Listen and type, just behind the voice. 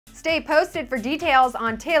Stay posted for details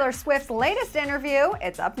on Taylor Swift's latest interview.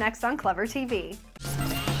 It's up next on ClevverTV.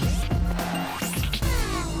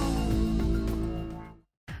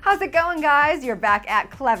 How's it going, guys? You're back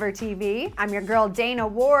at ClevverTV. I'm your girl Dana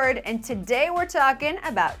Ward, and today we're talking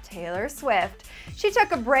about Taylor Swift. She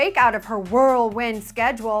took a break out of her whirlwind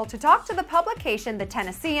schedule to talk to the publication The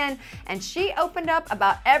Tennessean, and she opened up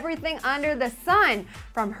about everything under the sun,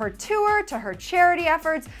 from her tour to her charity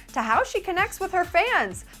efforts to how she connects with her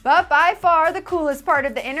fans. But by far the coolest part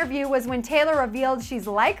of the interview was when Taylor revealed she's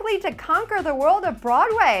likely to conquer the world of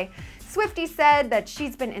Broadway. Swifty said that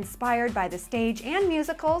she's been inspired by the stage and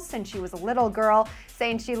musicals since she was a little girl,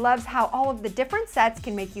 saying she loves how all of the different sets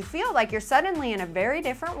can make you feel like you're suddenly in a very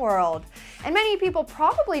different world. And many people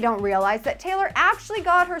probably don't realize that Taylor actually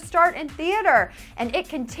got her start in theater, and it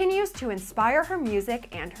continues to inspire her music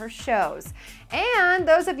and her shows. And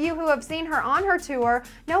those of you who have seen her on her tour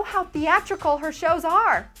know how theatrical her shows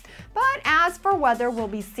are. But as for whether we'll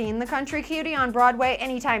be seeing the country cutie on Broadway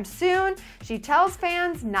anytime soon, she tells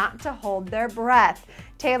fans not to hold their breath.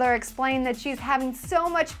 Taylor explained that she's having so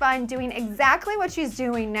much fun doing exactly what she's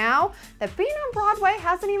doing now that being on Broadway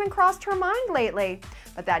hasn't even crossed her mind lately.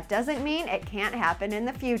 But that doesn't mean it can't happen in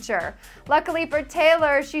the future. Luckily for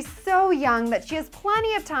Taylor, she's so young that she has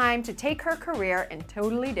plenty of time to take her career in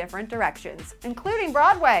totally different directions, including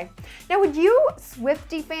Broadway. Now, would you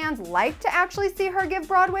Swiftie fans like to actually see her give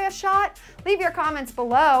Broadway a shot? Leave your comments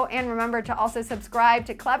below, and remember to also subscribe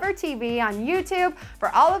to ClevverTV on YouTube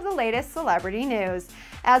for all of the latest celebrity news.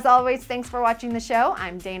 As always, thanks for watching the show.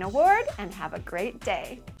 I'm Dana Ward, and have a great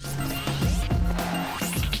day.